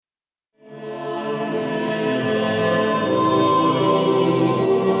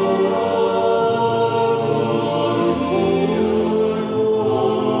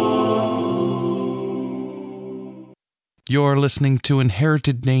listening to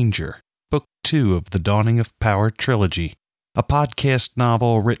Inherited Danger, Book 2 of the Dawning of Power trilogy, a podcast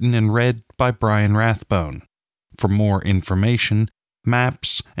novel written and read by Brian Rathbone. For more information,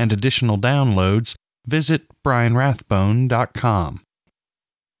 maps, and additional downloads, visit brianrathbone.com.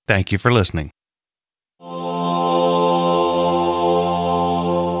 Thank you for listening.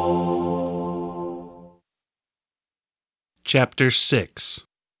 Chapter 6.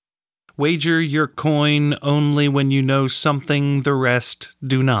 Wager your coin only when you know something the rest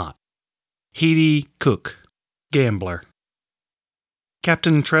do not. Heidi Cook, Gambler.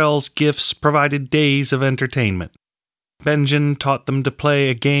 Captain Trell's gifts provided days of entertainment. Benjen taught them to play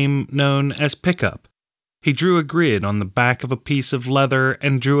a game known as pickup. He drew a grid on the back of a piece of leather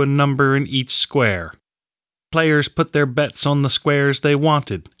and drew a number in each square. Players put their bets on the squares they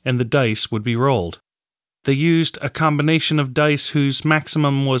wanted, and the dice would be rolled. They used a combination of dice whose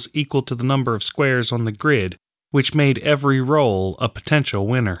maximum was equal to the number of squares on the grid, which made every roll a potential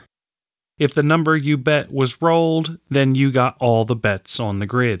winner. If the number you bet was rolled, then you got all the bets on the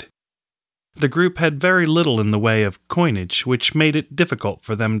grid. The group had very little in the way of coinage, which made it difficult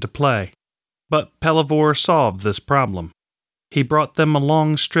for them to play. But Pelivore solved this problem. He brought them a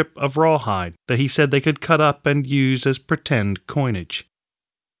long strip of rawhide that he said they could cut up and use as pretend coinage.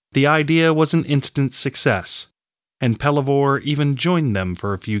 The idea was an instant success, and Pelivore even joined them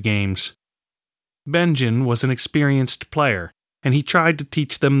for a few games. Benjen was an experienced player, and he tried to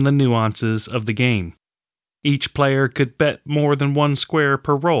teach them the nuances of the game. Each player could bet more than one square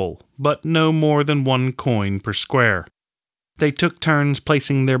per roll, but no more than one coin per square. They took turns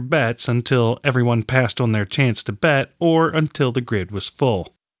placing their bets until everyone passed on their chance to bet or until the grid was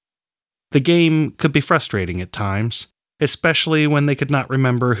full. The game could be frustrating at times, especially when they could not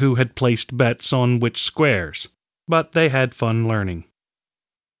remember who had placed bets on which squares, but they had fun learning.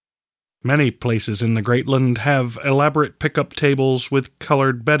 Many places in the Greatland have elaborate pickup tables with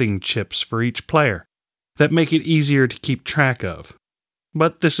colored betting chips for each player that make it easier to keep track of.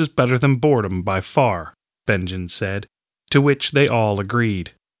 But this is better than boredom by far, Benjen said, to which they all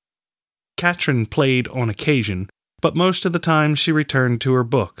agreed. Katrin played on occasion, but most of the time she returned to her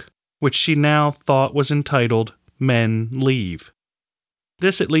book, which she now thought was entitled Men Leave.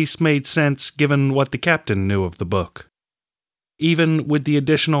 This at least made sense given what the captain knew of the book. Even with the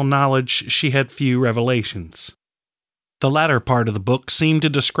additional knowledge, she had few revelations. The latter part of the book seemed to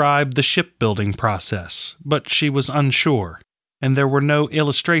describe the shipbuilding process, but she was unsure, and there were no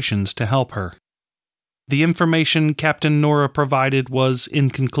illustrations to help her. The information Captain Nora provided was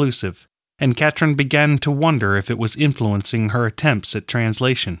inconclusive, and Katrin began to wonder if it was influencing her attempts at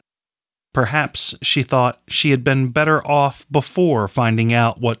translation. Perhaps, she thought, she had been better off before finding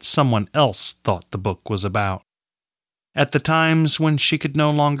out what someone else thought the book was about. At the times when she could no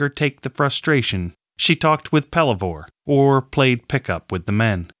longer take the frustration, she talked with Pelivore, or played pickup with the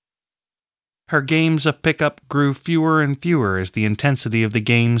men. Her games of pickup grew fewer and fewer as the intensity of the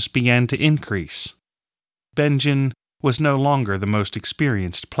games began to increase. Benjen was no longer the most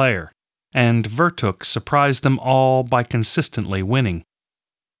experienced player, and Vertuk surprised them all by consistently winning.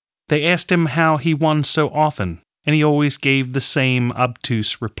 They asked him how he won so often, and he always gave the same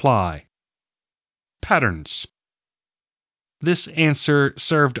obtuse reply. Patterns. This answer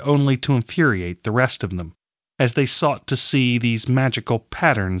served only to infuriate the rest of them, as they sought to see these magical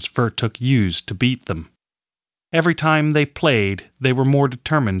patterns Vertuk used to beat them. Every time they played, they were more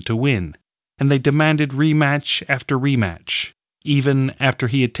determined to win, and they demanded rematch after rematch, even after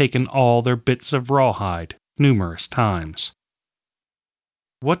he had taken all their bits of rawhide numerous times.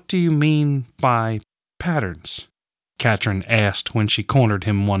 "What do you mean by patterns?" Katrin asked when she cornered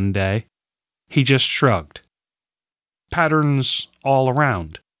him one day. He just shrugged. "Patterns all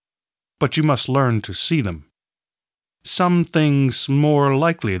around, but you must learn to see them. Some things more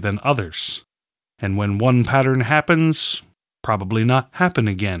likely than others, and when one pattern happens, probably not happen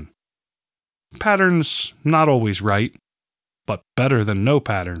again. Patterns not always right, but better than no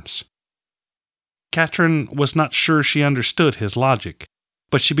patterns." Katrin was not sure she understood his logic,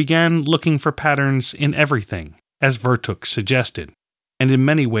 but she began looking for patterns in everything, as Vertuk suggested, and in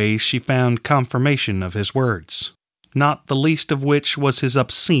many ways she found confirmation of his words, not the least of which was his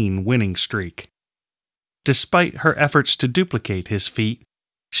obscene winning streak. Despite her efforts to duplicate his feat,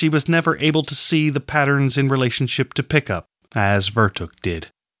 she was never able to see the patterns in relationship to pickup, as Vertuk did.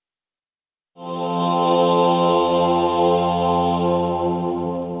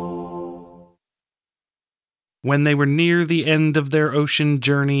 When they were near the end of their ocean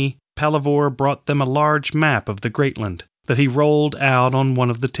journey, Pelivore brought them a large map of the Greatland that he rolled out on one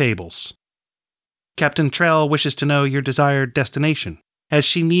of the tables. "Captain Trell wishes to know your desired destination, as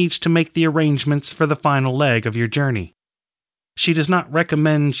she needs to make the arrangements for the final leg of your journey. She does not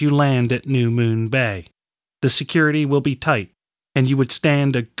recommend you land at New Moon Bay. The security will be tight, and you would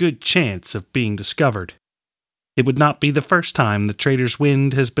stand a good chance of being discovered. It would not be the first time the Trader's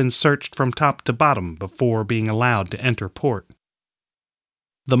Wind has been searched from top to bottom before being allowed to enter port.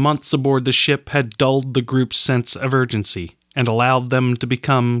 The months aboard the ship had dulled the group's sense of urgency and allowed them to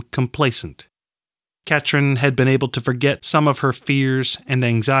become complacent. Katrin had been able to forget some of her fears and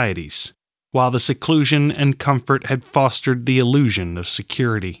anxieties, while the seclusion and comfort had fostered the illusion of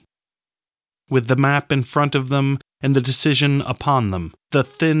security. With the map in front of them and the decision upon them, the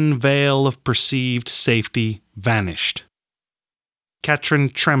thin veil of perceived safety vanished. Katrin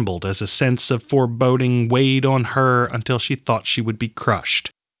trembled as a sense of foreboding weighed on her until she thought she would be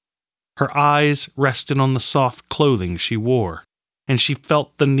crushed. Her eyes rested on the soft clothing she wore, and she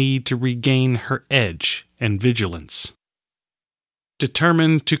felt the need to regain her edge and vigilance.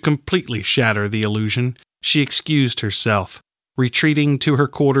 Determined to completely shatter the illusion, she excused herself, retreating to her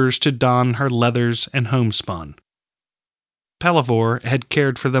quarters to don her leathers and homespun. Pelivore had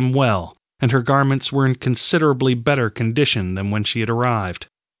cared for them well, and her garments were in considerably better condition than when she had arrived.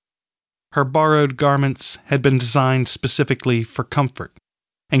 Her borrowed garments had been designed specifically for comfort,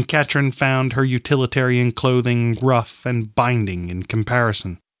 and Katrin found her utilitarian clothing rough and binding in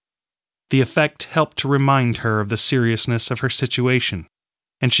comparison. The effect helped to remind her of the seriousness of her situation,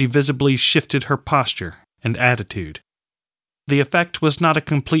 and she visibly shifted her posture and attitude. The effect was not a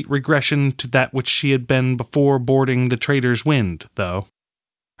complete regression to that which she had been before boarding the Trader's Wind, though.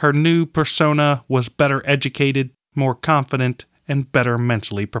 Her new persona was better educated, more confident, and better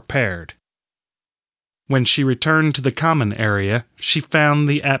mentally prepared. When she returned to the common area, she found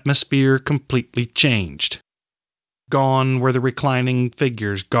the atmosphere completely changed. Gone were the reclining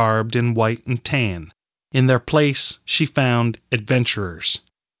figures garbed in white and tan. In their place, she found adventurers.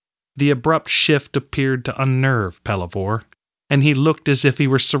 The abrupt shift appeared to unnerve Pelivore, and he looked as if he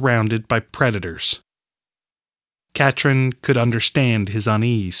were surrounded by predators. Katrin could understand his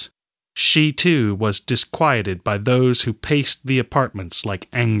unease. She, too, was disquieted by those who paced the apartments like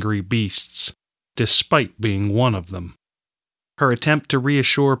angry beasts, despite being one of them. Her attempt to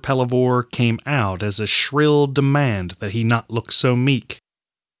reassure Pelivore came out as a shrill demand that he not look so meek.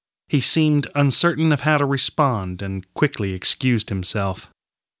 He seemed uncertain of how to respond and quickly excused himself.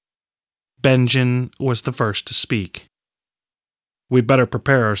 Benjen was the first to speak. "We'd better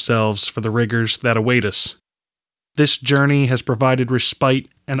prepare ourselves for the rigors that await us. This journey has provided respite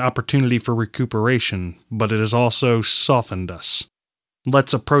and opportunity for recuperation, but it has also softened us.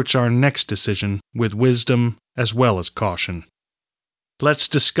 Let's approach our next decision with wisdom as well as caution. Let's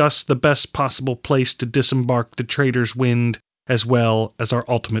discuss the best possible place to disembark the Trader's Wind as well as our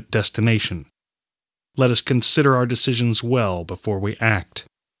ultimate destination. Let us consider our decisions well before we act,"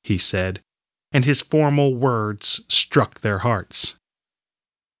 he said, and his formal words struck their hearts.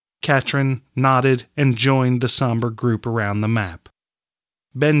 Katrin nodded and joined the somber group around the map.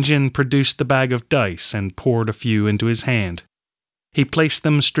 Benjen produced the bag of dice and poured a few into his hand. He placed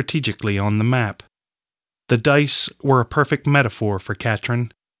them strategically on the map. The dice were a perfect metaphor for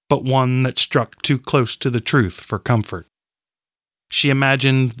Katrin, but one that struck too close to the truth for comfort. She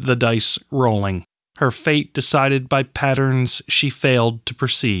imagined the dice rolling, her fate decided by patterns she failed to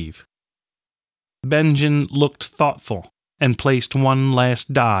perceive. Benjen looked thoughtful and placed one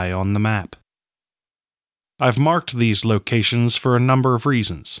last die on the map. "I've marked these locations for a number of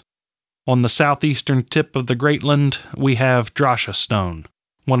reasons. On the southeastern tip of the Greatland, we have Drasha Stone,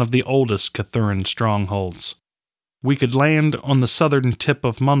 one of the oldest Cathuran strongholds. We could land on the southern tip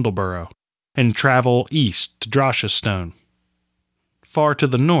of Mundleborough and travel east to Drasha Stone. Far to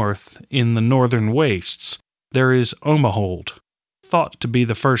the north, in the northern wastes, there is Omahold, thought to be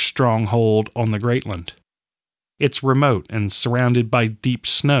the first stronghold on the Greatland. It's remote and surrounded by deep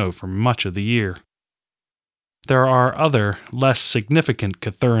snow for much of the year. There are other, less significant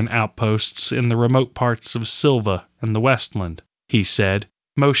Cathuran outposts in the remote parts of Silva and the Westland," he said,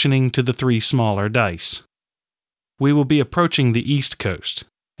 motioning to the 3 smaller dice. "We will be approaching the east coast,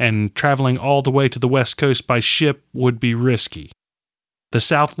 and traveling all the way to the west coast by ship would be risky. The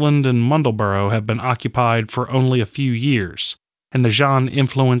Southland and Mundleborough have been occupied for only a few years, and the Jean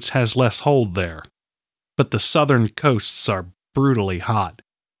influence has less hold there. But the southern coasts are brutally hot.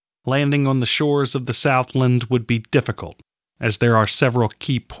 Landing on the shores of the Southland would be difficult, as there are several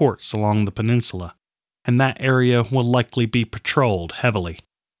key ports along the peninsula, and that area will likely be patrolled heavily."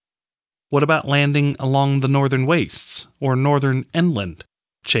 "What about landing along the northern wastes, or northern Endland?"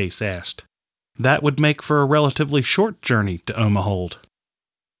 Chase asked. "That would make for a relatively short journey to Omahold."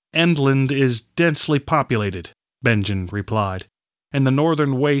 "Endland is densely populated," Benjen replied, "and the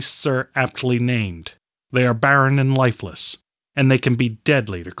northern wastes are aptly named. They are barren and lifeless. and they can be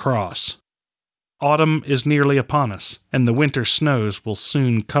deadly to cross. Autumn is nearly upon us, and the winter snows will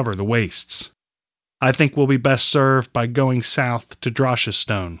soon cover the wastes. I think we'll be best served by going south to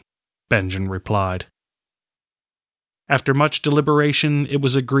Droshestone, Benjen replied. After much deliberation, it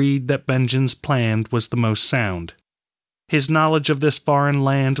was agreed that Benjen's plan was the most sound. His knowledge of this foreign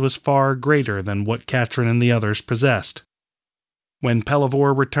land was far greater than what Katrin and the others possessed. When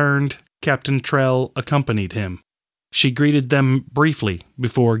Pelivor returned, Captain Trell accompanied him. She greeted them briefly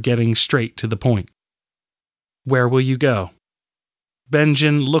before getting straight to the point. "Where will you go?"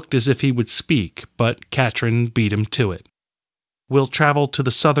 Benjen looked as if he would speak, but Katrin beat him to it. "We'll travel to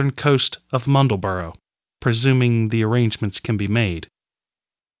the southern coast of Mundleborough, presuming the arrangements can be made.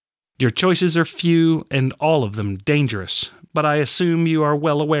 Your choices are few and all of them dangerous, but I assume you are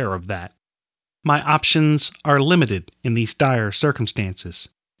well aware of that. My options are limited in these dire circumstances,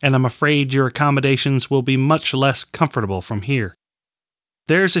 and I'm afraid your accommodations will be much less comfortable from here.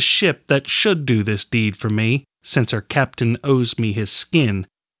 There's a ship that should do this deed for me, since her captain owes me his skin,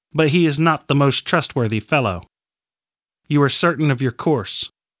 but he is not the most trustworthy fellow. You are certain of your course,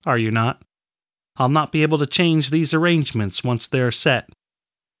 are you not? I'll not be able to change these arrangements once they're set.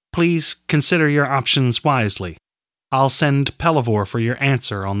 Please consider your options wisely. I'll send Pelivor for your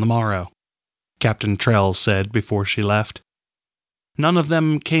answer on the morrow," Captain Trell said before she left. None of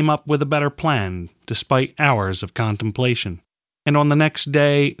them came up with a better plan, despite hours of contemplation, and on the next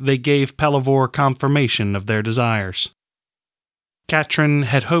day they gave Pelivor confirmation of their desires. Katrin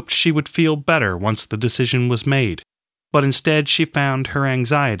had hoped she would feel better once the decision was made, but instead she found her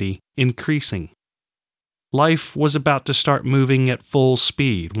anxiety increasing. Life was about to start moving at full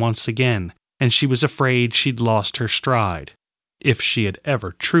speed once again, and she was afraid she'd lost her stride, if she had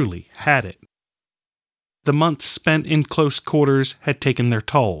ever truly had it. The months spent in close quarters had taken their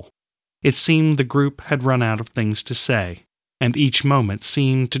toll. It seemed the group had run out of things to say, and each moment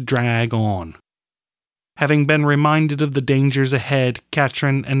seemed to drag on. Having been reminded of the dangers ahead,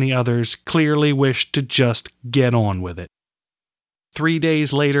 Katrin and the others clearly wished to just get on with it. 3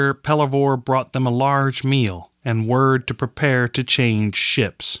 days later, Pelivor brought them a large meal and word to prepare to change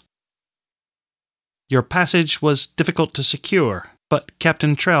ships. "Your passage was difficult to secure, but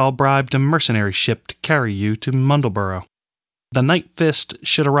Captain Trell bribed a mercenary ship to carry you to Mundleborough. The Night Fist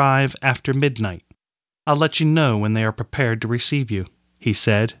should arrive after midnight. I'll let you know when they are prepared to receive you," he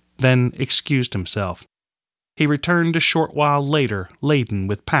said, then excused himself. He returned a short while later, laden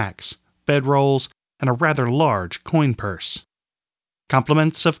with packs, bedrolls, and a rather large coin purse.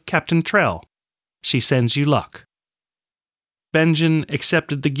 "Compliments of Captain Trell. She sends you luck." Benjen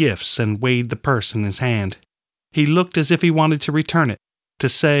accepted the gifts and weighed the purse in his hand. He looked as if he wanted to return it, to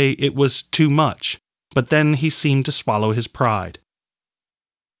say it was too much, but then he seemed to swallow his pride.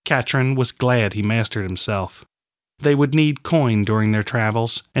 Katrin was glad he mastered himself. They would need coin during their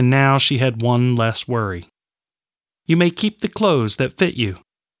travels, and now she had one less worry. "You may keep the clothes that fit you,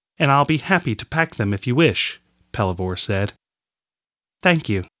 and I'll be happy to pack them if you wish," Pelivor said. "Thank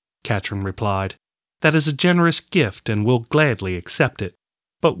you," Katrin replied. "That is a generous gift and we'll gladly accept it,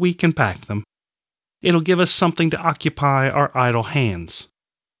 but we can pack them. It'll give us something to occupy our idle hands."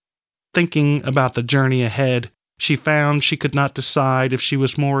 Thinking about the journey ahead, she found she could not decide if she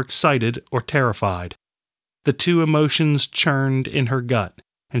was more excited or terrified. The two emotions churned in her gut,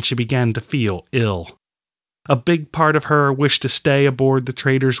 and she began to feel ill. A big part of her wished to stay aboard the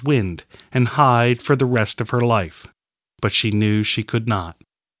Trader's Wind and hide for the rest of her life, but she knew she could not.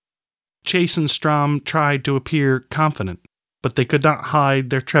 Chase and Strom tried to appear confident, but they could not hide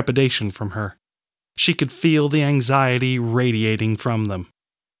their trepidation from her. She could feel the anxiety radiating from them.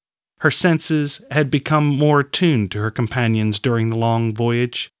 Her senses had become more attuned to her companions during the long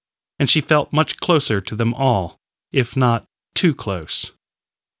voyage, and she felt much closer to them all, if not too close.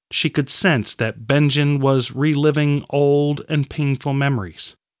 She could sense that Benjen was reliving old and painful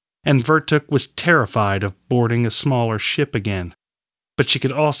memories, and Vertuk was terrified of boarding a smaller ship again, but she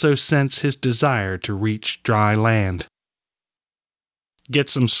could also sense his desire to reach dry land. "Get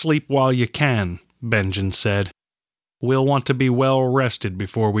some sleep while you can," Benjen said. "We'll want to be well rested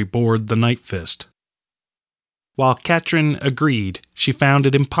before we board the Night Fist." While Katrin agreed, she found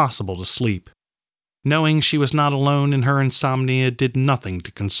it impossible to sleep. Knowing she was not alone in her insomnia did nothing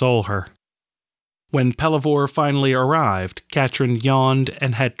to console her. When Pelivor finally arrived, Katrin yawned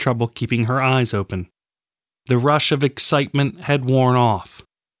and had trouble keeping her eyes open. The rush of excitement had worn off,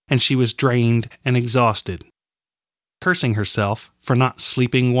 and she was drained and exhausted. Cursing herself for not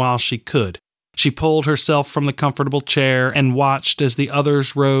sleeping while she could, she pulled herself from the comfortable chair and watched as the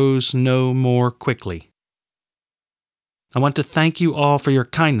others rose no more quickly. "I want to thank you all for your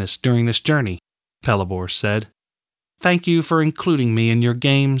kindness during this journey," Pelivor said. Thank you for including me in your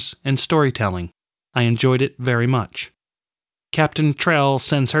games and storytelling. I enjoyed it very much. Captain Trell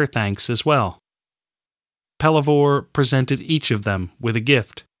sends her thanks as well. Pelivore presented each of them with a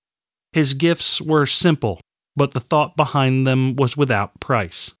gift. His gifts were simple, but the thought behind them was without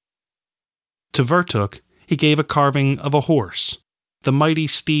price. To Vertuk, he gave a carving of a horse. The mighty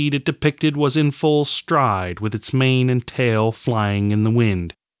steed it depicted was in full stride, with its mane and tail flying in the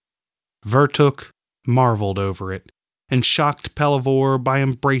wind. Vertuk marveled over it, and shocked Pelivore by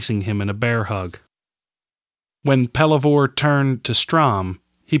embracing him in a bear hug. When Pelivore turned to Strom,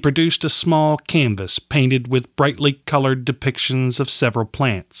 he produced a small canvas painted with brightly colored depictions of several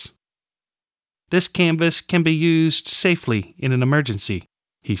plants. This canvas can be used safely in an emergency,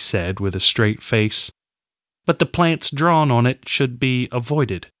 he said with a straight face, but the plants drawn on it should be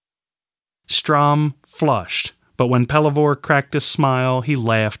avoided. Strom flushed, but when Pelivore cracked a smile, he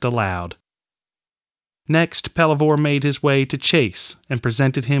laughed aloud. Next, Pelivore made his way to Chase and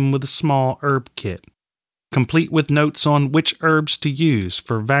presented him with a small herb kit, complete with notes on which herbs to use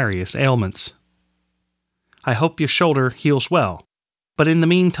for various ailments. I hope your shoulder heals well, but in the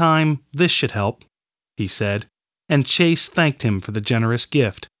meantime, this should help, he said, and Chase thanked him for the generous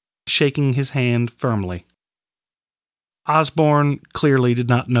gift, shaking his hand firmly. Osborne clearly did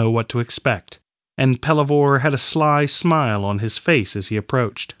not know what to expect, and Pelivore had a sly smile on his face as he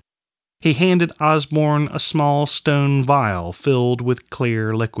approached. He handed Osborne a small stone vial filled with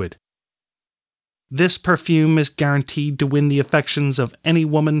clear liquid. This perfume is guaranteed to win the affections of any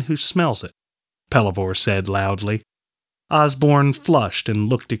woman who smells it, Pelivore said loudly. Osborne flushed and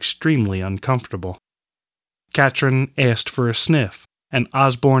looked extremely uncomfortable. Katrin asked for a sniff, and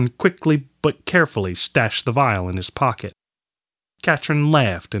Osborne quickly but carefully stashed the vial in his pocket. Katrin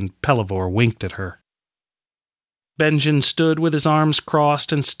laughed, and Pelivore winked at her. Benjen stood with his arms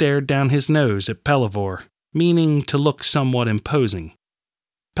crossed and stared down his nose at Pelivore, meaning to look somewhat imposing.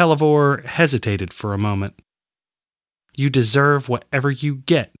 Pelivore hesitated for a moment. You deserve whatever you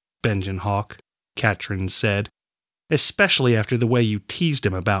get, Benjen Hawk, Katrin said, especially after the way you teased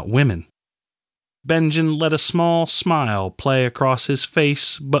him about women. Benjen let a small smile play across his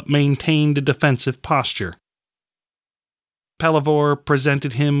face, but maintained a defensive posture. Pelivore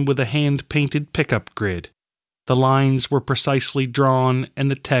presented him with a hand-painted pickup grid. The lines were precisely drawn and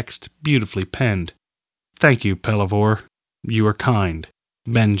the text beautifully penned. Thank you, Pelivore. You are kind,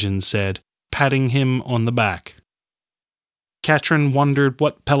 Benjen said, patting him on the back. Katrin wondered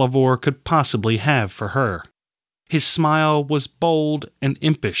what Pelivore could possibly have for her. His smile was bold and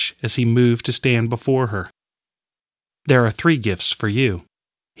impish as he moved to stand before her. There are 3 gifts for you,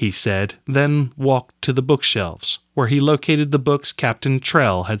 he said, then walked to the bookshelves, where he located the books Captain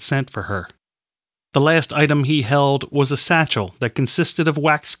Trell had sent for her. The last item he held was a satchel that consisted of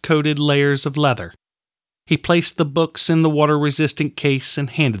wax-coated layers of leather. He placed the books in the water-resistant case and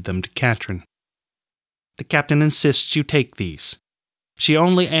handed them to Katrin. The captain insists you take these. She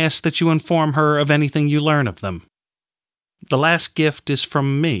only asks that you inform her of anything you learn of them. The last gift is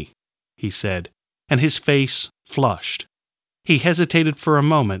from me, he said, and his face flushed. He hesitated for a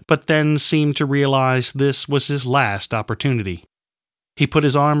moment, but then seemed to realize this was his last opportunity. He put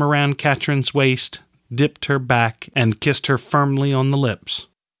his arm around Katrin's waist, dipped her back, and kissed her firmly on the lips.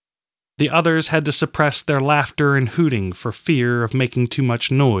 The others had to suppress their laughter and hooting for fear of making too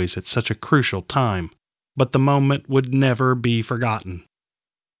much noise at such a crucial time, but the moment would never be forgotten.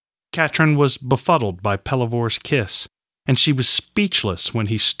 Katrin was befuddled by Pelivore's kiss, and she was speechless when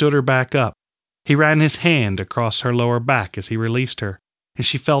he stood her back up. He ran his hand across her lower back as he released her, and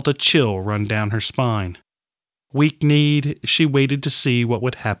she felt a chill run down her spine. Weak-kneed, she waited to see what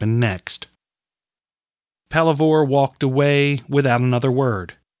would happen next. Pelivore walked away without another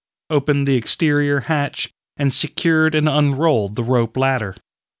word, opened the exterior hatch, and secured and unrolled the rope ladder.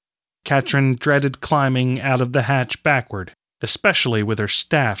 Katrin dreaded climbing out of the hatch backward, especially with her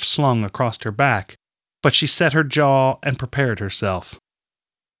staff slung across her back, but she set her jaw and prepared herself.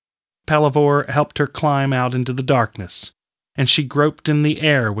 Pelivore helped her climb out into the darkness, and she groped in the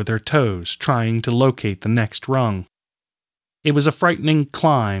air with her toes, trying to locate the next rung. It was a frightening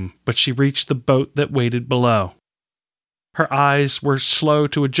climb, but she reached the boat that waited below. Her eyes were slow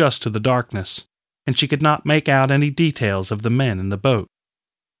to adjust to the darkness, and she could not make out any details of the men in the boat.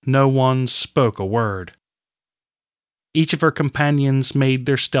 No one spoke a word. Each of her companions made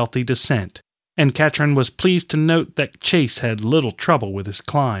their stealthy descent, and Katrin was pleased to note that Chase had little trouble with his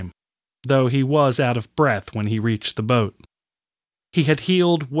climb, though he was out of breath when he reached the boat. He had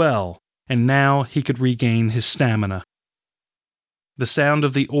healed well, and now he could regain his stamina. The sound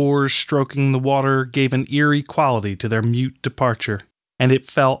of the oars stroking the water gave an eerie quality to their mute departure, and it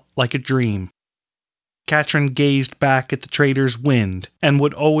felt like a dream. Katrin gazed back at the trader's wind and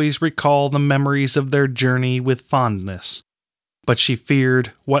would always recall the memories of their journey with fondness. But she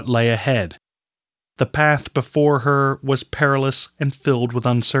feared what lay ahead. The path before her was perilous and filled with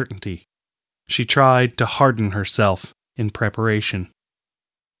uncertainty. She tried to harden herself in preparation.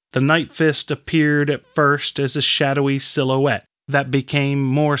 The Night Fist appeared at first as a shadowy silhouette that became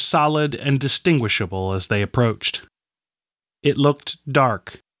more solid and distinguishable as they approached. It looked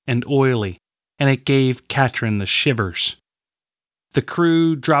dark and oily, and it gave Katrin the shivers. The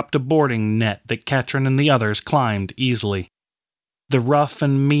crew dropped a boarding net that Katrin and the others climbed easily. The rough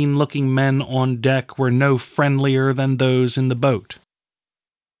and mean-looking men on deck were no friendlier than those in the boat.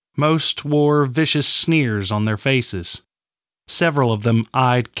 Most wore vicious sneers on their faces. Several of them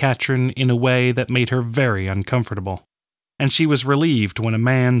eyed Katrin in a way that made her very uncomfortable, and she was relieved when a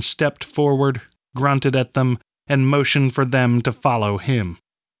man stepped forward, grunted at them, and motioned for them to follow him.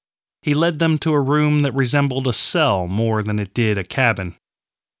 He led them to a room that resembled a cell more than it did a cabin.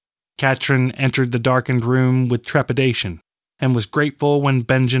 Katrin entered the darkened room with trepidation, and was grateful when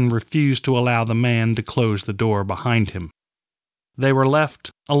Benjen refused to allow the man to close the door behind him. They were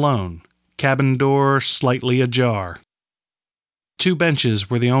left alone, cabin door slightly ajar. 2 benches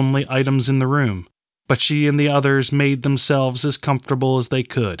were the only items in the room, but she and the others made themselves as comfortable as they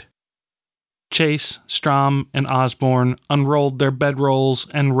could. Chase, Strom, and Osborne unrolled their bedrolls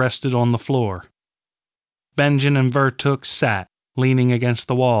and rested on the floor. Benjen and Vertuk sat, leaning against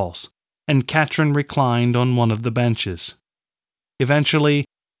the walls, and Katrin reclined on one of the benches. Eventually,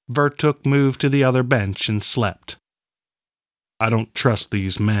 Vertuk moved to the other bench and slept. "I don't trust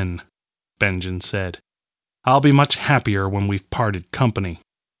these men," Benjen said. "I'll be much happier when we've parted company.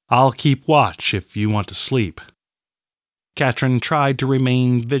 I'll keep watch if you want to sleep." Katrin tried to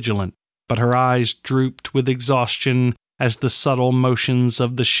remain vigilant, but her eyes drooped with exhaustion as the subtle motions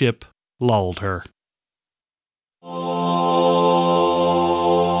of the ship lulled her.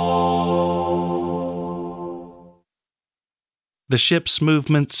 The ship's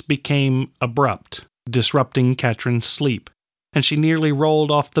movements became abrupt, disrupting Katrin's sleep, and she nearly rolled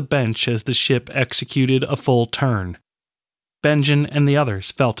off the bench as the ship executed a full turn. Benjen and the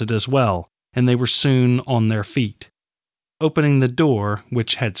others felt it as well, and they were soon on their feet. Opening the door,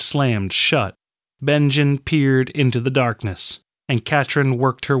 which had slammed shut, Benjen peered into the darkness, and Katrin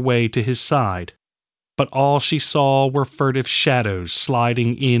worked her way to his side. But all she saw were furtive shadows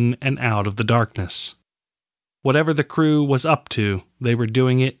sliding in and out of the darkness. Whatever the crew was up to, they were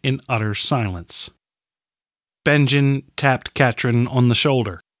doing it in utter silence. Benjen tapped Katrin on the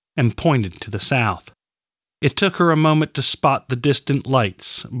shoulder and pointed to the south. It took her a moment to spot the distant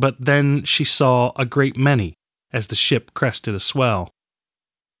lights, but then she saw a great many as the ship crested a swell.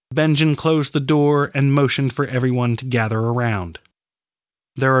 Benjen closed the door and motioned for everyone to gather around.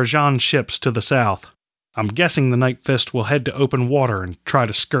 "There are Jean ships to the south. I'm guessing the Night Fist will head to open water and try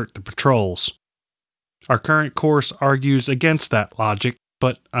to skirt the patrols. Our current course argues against that logic,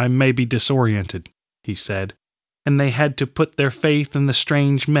 but I may be disoriented," he said, and they had to put their faith in the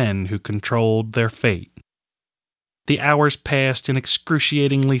strange men who controlled their fate. The hours passed in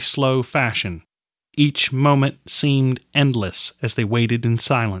excruciatingly slow fashion. Each moment seemed endless as they waited in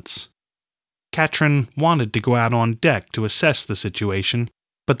silence. Katrin wanted to go out on deck to assess the situation,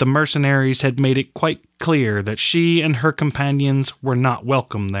 but the mercenaries had made it quite clear that she and her companions were not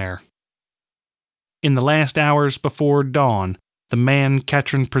welcome there. In the last hours before dawn, the man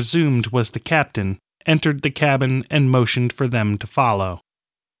Katrin presumed was the captain entered the cabin and motioned for them to follow.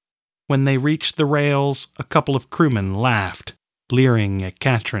 When they reached the rails, a couple of crewmen laughed, leering at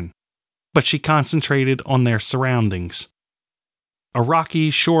Katrin, but she concentrated on their surroundings. A rocky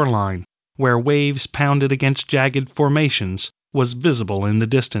shoreline, where waves pounded against jagged formations, was visible in the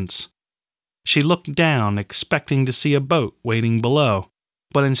distance. She looked down, expecting to see a boat waiting below,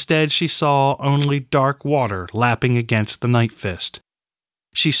 but instead she saw only dark water lapping against the Night Fist.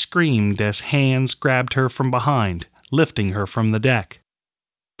 She screamed as hands grabbed her from behind, lifting her from the deck.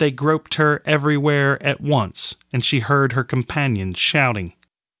 They groped her everywhere at once, and she heard her companions shouting.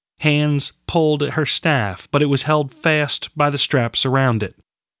 Hands pulled at her staff, but it was held fast by the straps around it.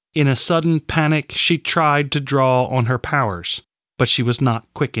 In a sudden panic, she tried to draw on her powers, but she was not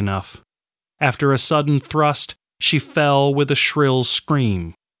quick enough. After a sudden thrust, she fell with a shrill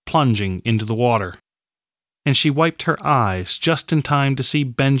scream, plunging into the water. And she wiped her eyes just in time to see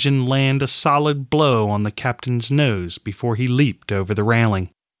Benjen land a solid blow on the captain's nose before he leaped over the railing.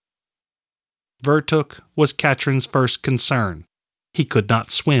 Vertuk was Katrin's first concern. He could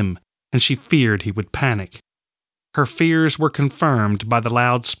not swim, and she feared he would panic. Her fears were confirmed by the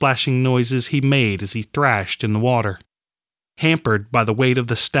loud splashing noises he made as he thrashed in the water. Hampered by the weight of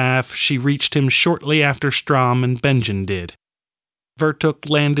the staff, she reached him shortly after Strom and Benjen did. Vertuk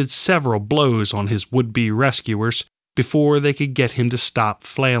landed several blows on his would-be rescuers before they could get him to stop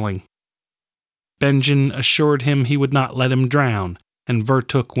flailing. Benjen assured him he would not let him drown, and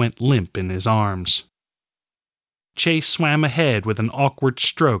Vertuk went limp in his arms. Chase swam ahead with an awkward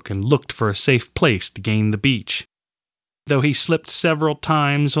stroke and looked for a safe place to gain the beach. Though he slipped several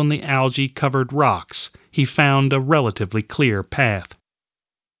times on the algae-covered rocks, he found a relatively clear path.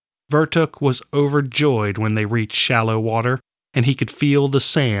 Vertuk was overjoyed when they reached shallow water, and he could feel the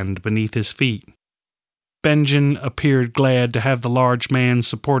sand beneath his feet. Benjen appeared glad to have the large man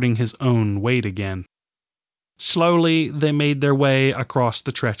supporting his own weight again. Slowly, they made their way across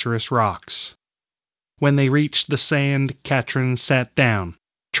the treacherous rocks. When they reached the sand, Katrin sat down,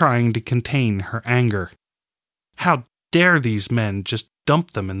 trying to contain her anger. How dare these men just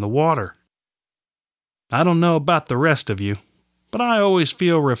dump them in the water? I don't know about the rest of you, but I always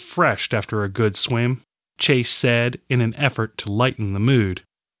feel refreshed after a good swim, Chase said in an effort to lighten the mood.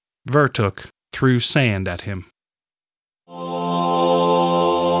 Vertuk threw sand at him.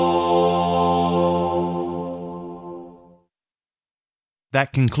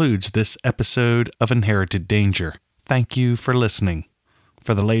 That concludes this episode of Inherited Danger. Thank you for listening.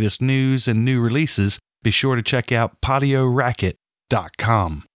 For the latest news and new releases, be sure to check out patioracket.com.